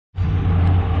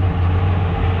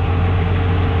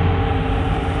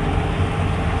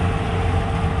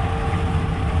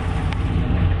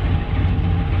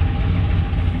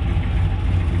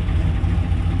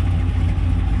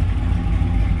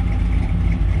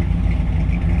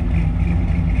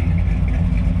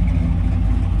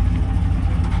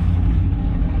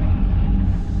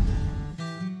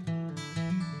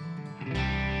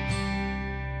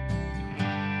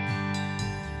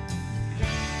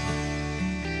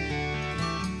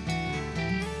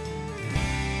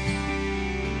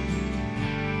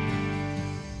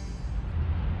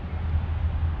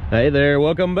Hey there,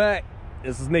 welcome back.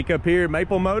 This is Nick up here at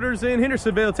Maple Motors in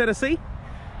Hendersonville, Tennessee.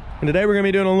 And today we're gonna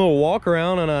be doing a little walk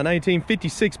around on a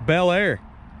 1956 Bel Air.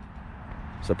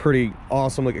 It's a pretty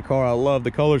awesome looking car. I love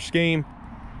the color scheme.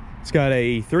 It's got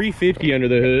a 350 under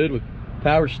the hood with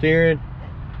power steering,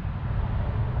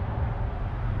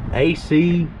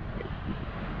 AC,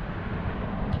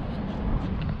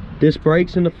 disc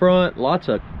brakes in the front, lots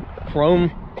of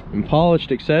chrome and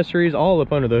polished accessories all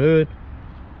up under the hood.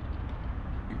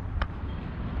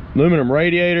 Aluminum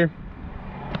radiator.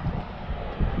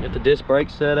 Get the disc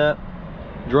brakes set up.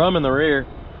 Drum in the rear.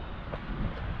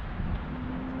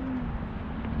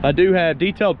 I do have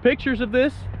detailed pictures of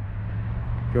this.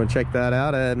 If you want to check that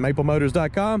out at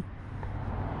maplemotors.com.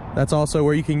 That's also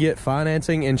where you can get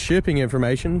financing and shipping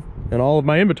information and all of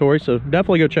my inventory, so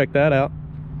definitely go check that out.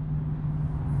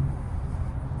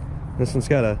 This one's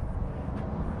got a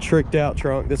tricked out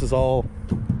trunk. This is all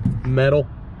metal.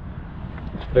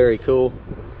 Very cool.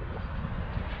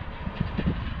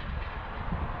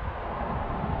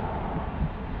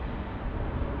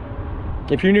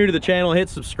 If you're new to the channel, hit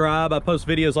subscribe. I post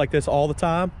videos like this all the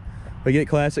time. We get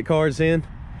classic cars in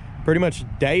pretty much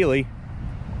daily.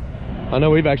 I know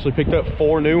we've actually picked up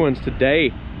 4 new ones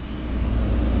today.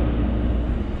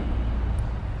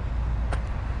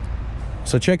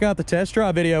 So check out the test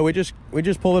drive video. We just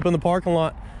pulled up in the parking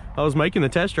lot. I was making the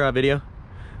test drive video.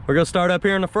 We're gonna start up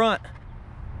here in the front.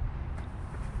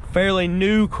 Fairly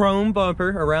new chrome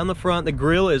bumper around the front. The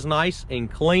grille is nice and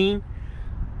clean.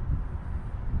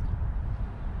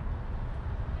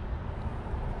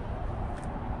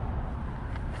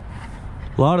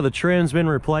 A lot of the trim's been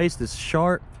replaced. It's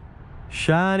sharp,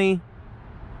 shiny.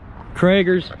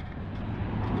 Cragars,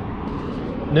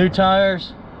 new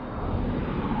tires.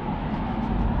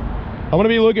 I'm gonna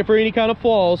be looking for any kind of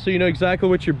flaws so you know exactly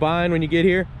what you're buying when you get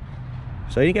here.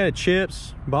 So any kind of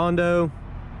chips, Bondo,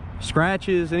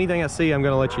 scratches, anything I see, I'm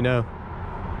gonna let you know.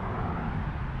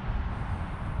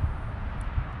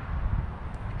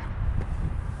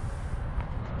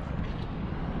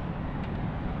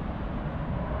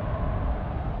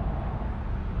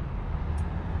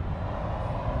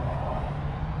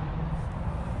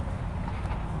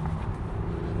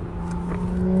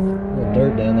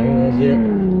 Dirt down there, that's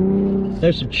it.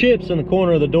 There's some chips in the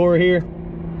corner of the door here.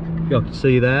 Y'all can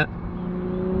see that.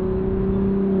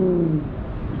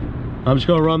 I'm just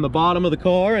gonna run the bottom of the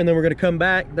car and then we're gonna come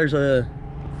back. There's a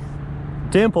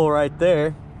dimple right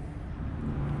there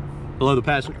below the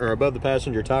passenger, or above the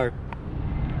passenger tire.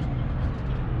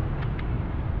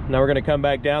 Now we're gonna come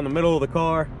back down the middle of the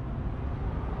car.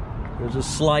 There's a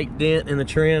slight dent in the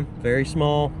trim, very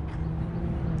small.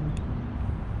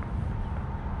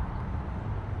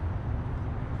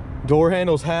 Door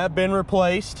handles have been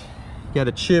replaced. Got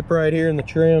a chip right here in the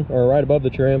trim, or right above the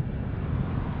trim.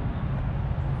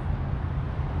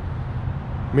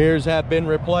 Mirrors have been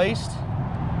replaced.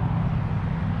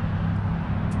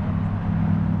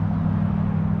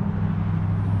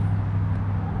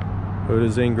 Hood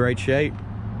is in great shape.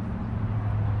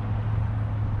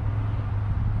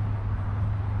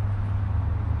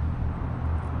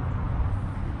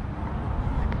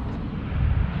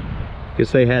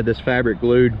 Guess they had this fabric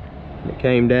glued. It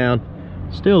came down.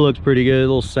 Still looks pretty good. A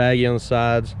little saggy on the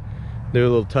sides. Do a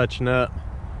little touching up.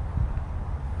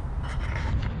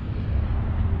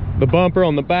 The bumper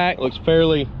on the back looks in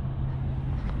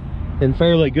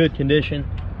fairly good condition.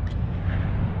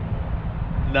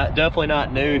 Definitely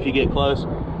not new if you get close.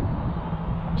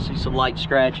 See some light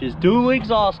scratches. Dual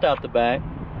exhaust out the back.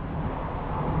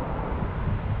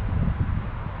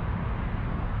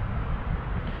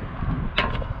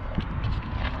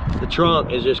 The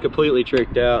trunk is just completely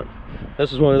tricked out.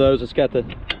 This is one of those that's got the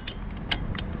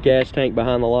gas tank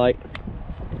behind the light,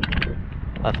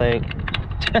 I think.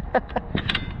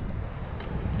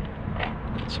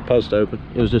 It's supposed to open.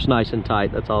 It was just nice and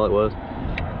tight, that's all it was.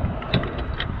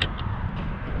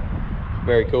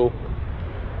 Very cool.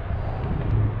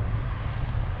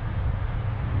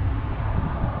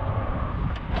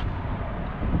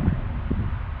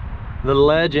 The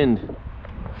Legend.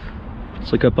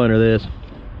 Let's look up under this.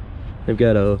 They've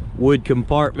got a wood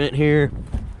compartment here.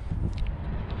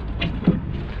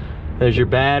 There's your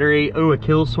battery. Oh, a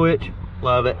kill switch.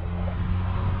 Love it.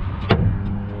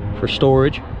 For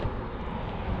storage.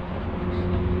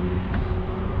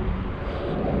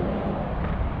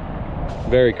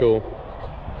 Very cool.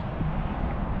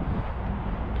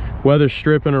 Weather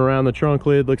stripping around the trunk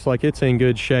lid. Looks like it's in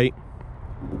good shape.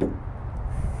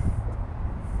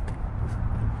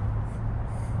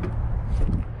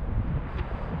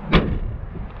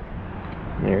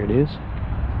 There it is.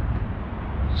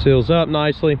 Seals up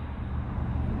nicely.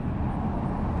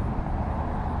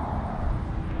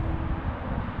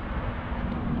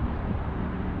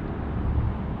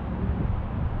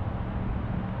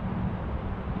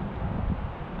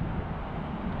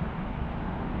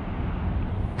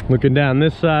 Looking down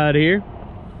this side here,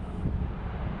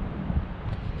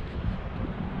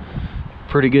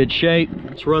 pretty good shape.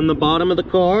 Let's run the bottom of the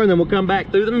car and then we'll come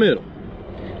back through the middle.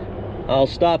 I'll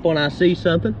stop when I see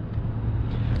something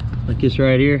like this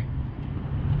right here.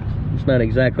 It's not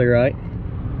exactly right.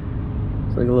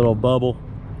 It's like a little bubble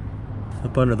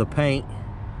up under the paint,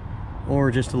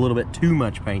 or just a little bit too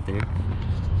much paint there.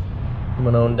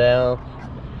 Coming on down,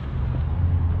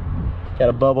 got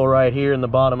a bubble right here in the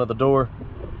bottom of the door.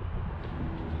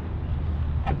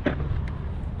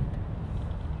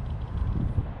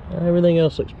 Everything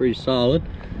else looks pretty solid.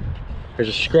 There's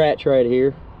a scratch right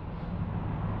here.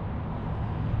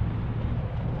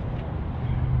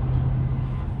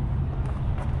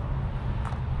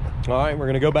 All right, we're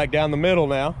gonna go back down the middle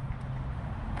now.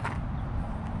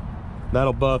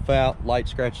 That'll buff out, light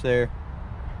scratch there.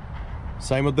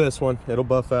 Same with this one, it'll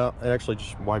buff out. It actually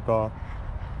just wipe off.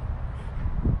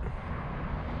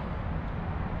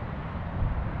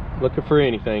 Looking for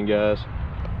anything, guys.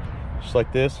 Just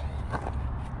like this.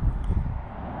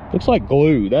 Looks like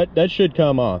glue. That should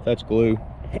come off. That's glue.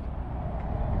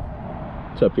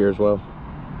 It's up here as well.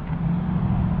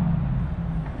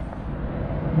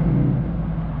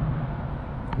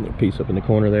 Little piece up in the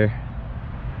corner there.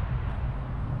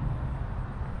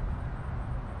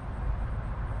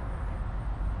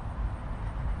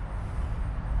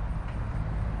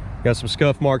 Got some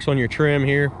scuff marks on your trim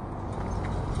here.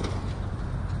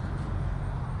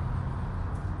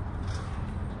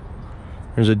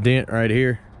 There's a dent right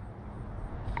here.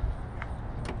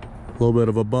 A little bit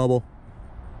of a bubble.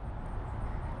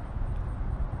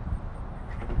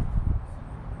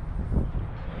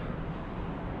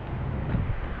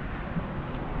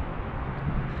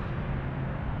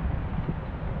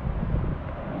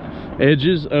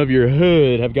 Edges of your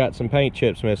hood have got some paint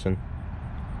chips missing.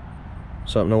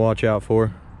 Something to watch out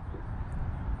for.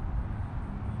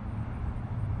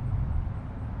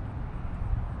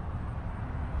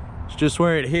 It's just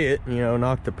where it hit, you know,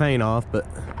 knocked the paint off, but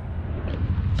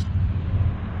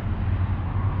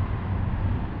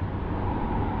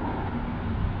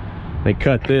they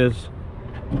cut this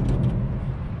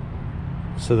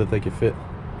so that they could fit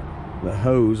the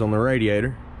hose on the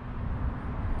radiator.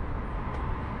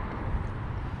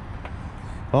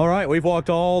 All right, we've walked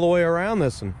all the way around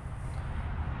this one.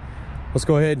 Let's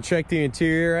go ahead and check the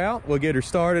interior out. We'll get her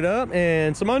started up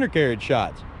and some undercarriage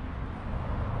shots.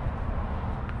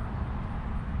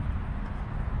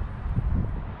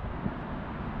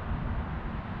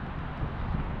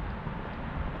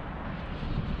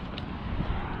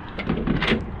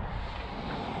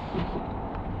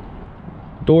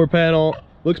 Door panel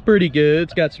looks pretty good.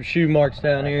 It's got some shoe marks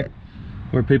down here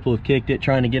where people have kicked it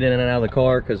trying to get in and out of the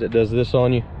car, because it does this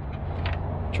on you.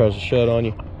 Tries to shut on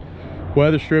you.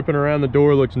 Weather stripping around the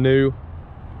door looks new,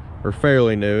 or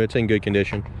fairly new. It's in good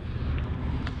condition.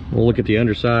 We'll look at the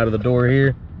underside of the door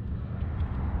here.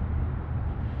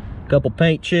 Couple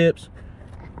paint chips.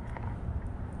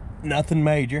 Nothing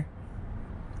major.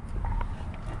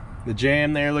 The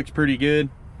jamb there looks pretty good.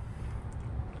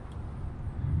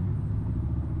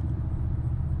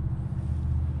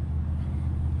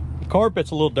 The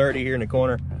carpet's a little dirty here in the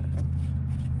corner.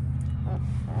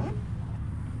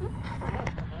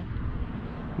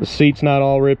 The seat's not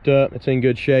all ripped up. It's in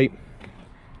good shape.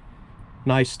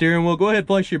 Nice steering wheel. Go ahead and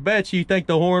place your bets. You think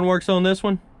the horn works on this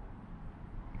one?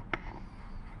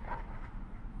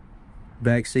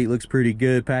 Back seat looks pretty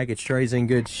good. Package tray's in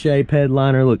good shape.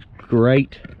 Headliner looks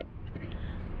great.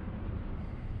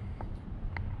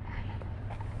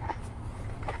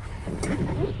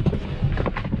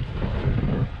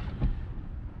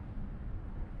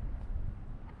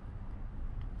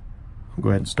 Go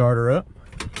ahead and start her up.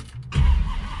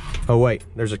 Oh wait,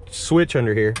 there's a switch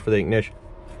under here for the ignition.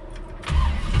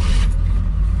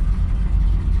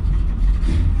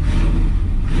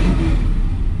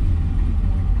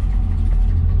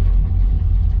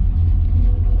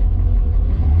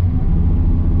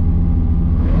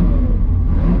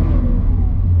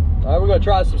 All right, we're gonna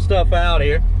try some stuff out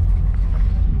here.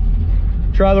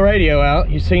 Try the radio out.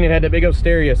 You've seen it had that big old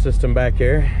stereo system back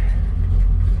here.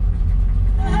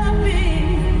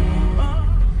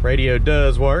 Radio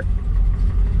does work.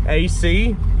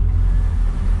 AC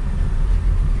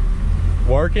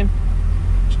working.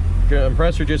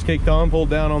 Compressor just kicked on,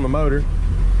 pulled down on the motor,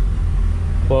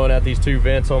 blowing out these two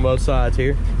vents on both sides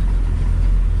here.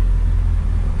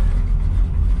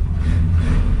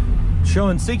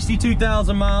 Showing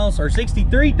 62,000 miles, or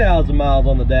 63,000 miles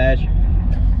on the dash.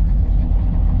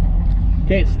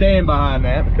 Can't stand behind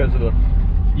that because of the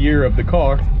year of the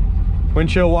car.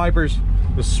 Windshield wipers,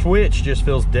 the switch just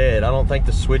feels dead. I don't think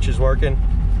the switch is working,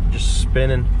 just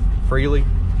spinning freely.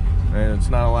 and it's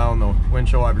not allowing the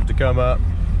windshield wipers to come up.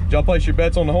 Did y'all place your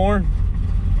bets on the horn?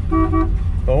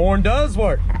 The horn does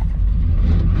work.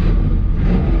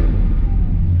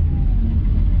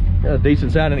 Got a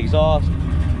decent sounding exhaust.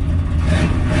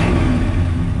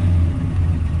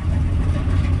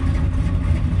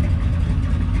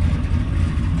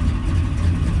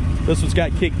 This one's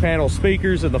got kick panel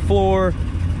speakers in the floor.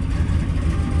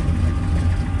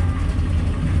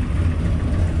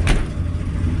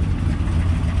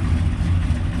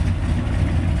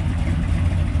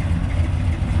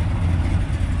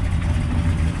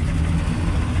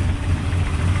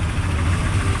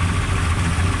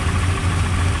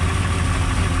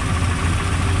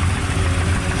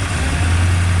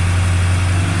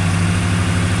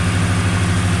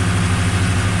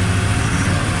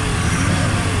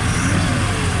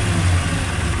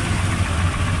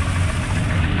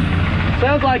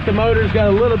 Sounds like the motor's got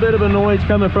a little bit of a noise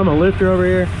coming from a lifter over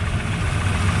here.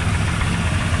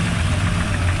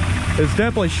 It's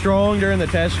definitely strong during the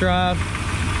test drive.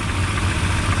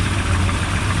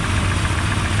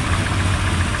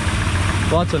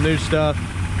 Lots of new stuff,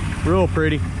 real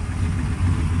pretty.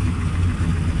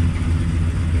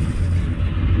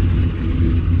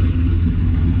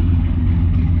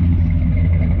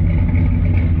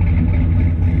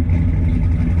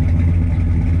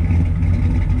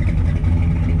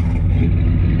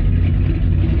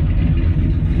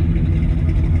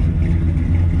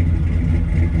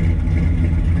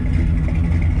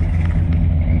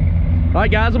 All right,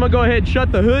 guys, I'm gonna go ahead and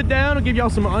shut the hood down and give y'all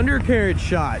some undercarriage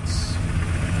shots.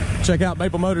 Check out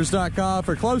maplemotors.com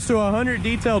for close to 100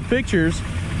 detailed pictures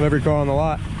of every car on the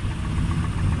lot.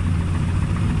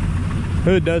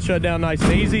 Hood does shut down nice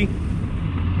and easy.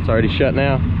 It's already shut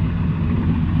now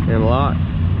and locked.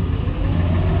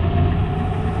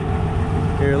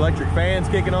 Your electric fan's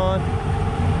kicking on.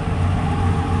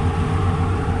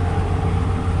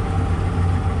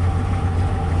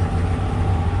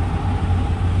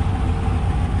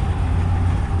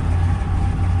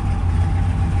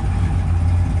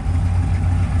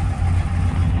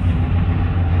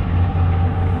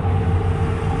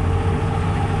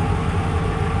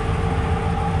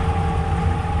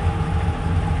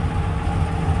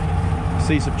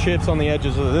 See some chips on the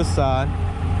edges of this side.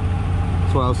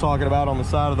 That's what I was talking about on the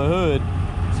side of the hood,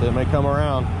 so it may come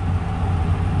around.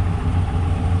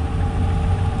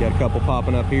 Got a couple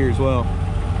popping up here as well.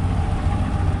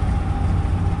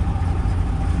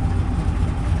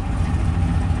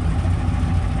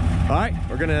 All right,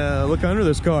 we're gonna look under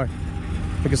this car.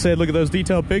 Like I said, look at those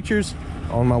detailed pictures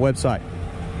on my website.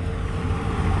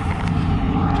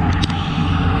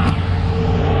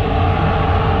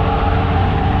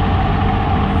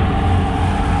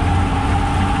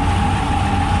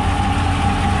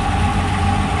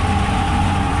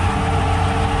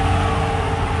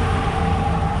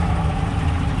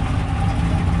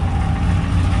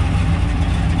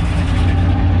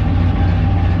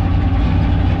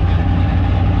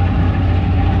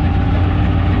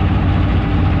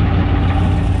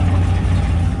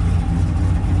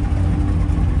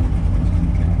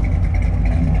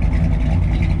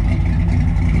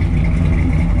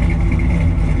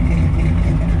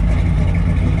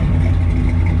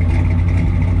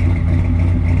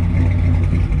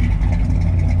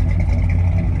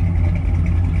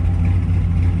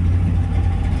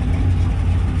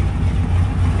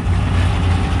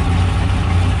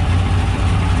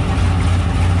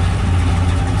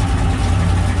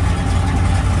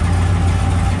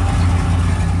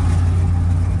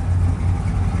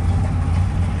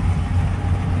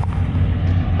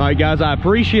 All right, guys, I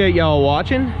appreciate y'all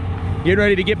watching. Getting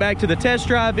ready to get back to the test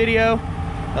drive video.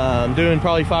 I'm doing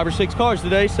probably 5 or 6 cars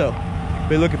today, so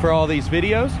be looking for all these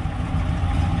videos.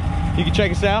 You can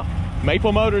check us out,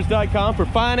 maplemotors.com, for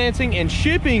financing and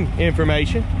shipping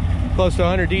information. Close to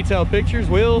 100 detailed pictures,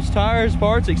 wheels, tires,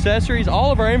 parts, accessories.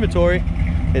 All of our inventory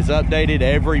is updated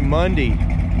every Monday,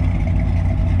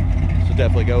 so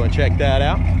definitely go and check that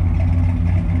out.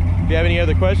 If you have any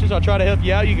other questions, I'll try to help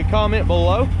you out. You can comment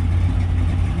below.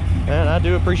 And I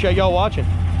do appreciate y'all watching.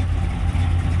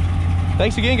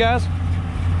 Thanks again, guys.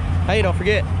 Hey, don't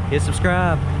forget, hit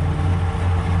subscribe.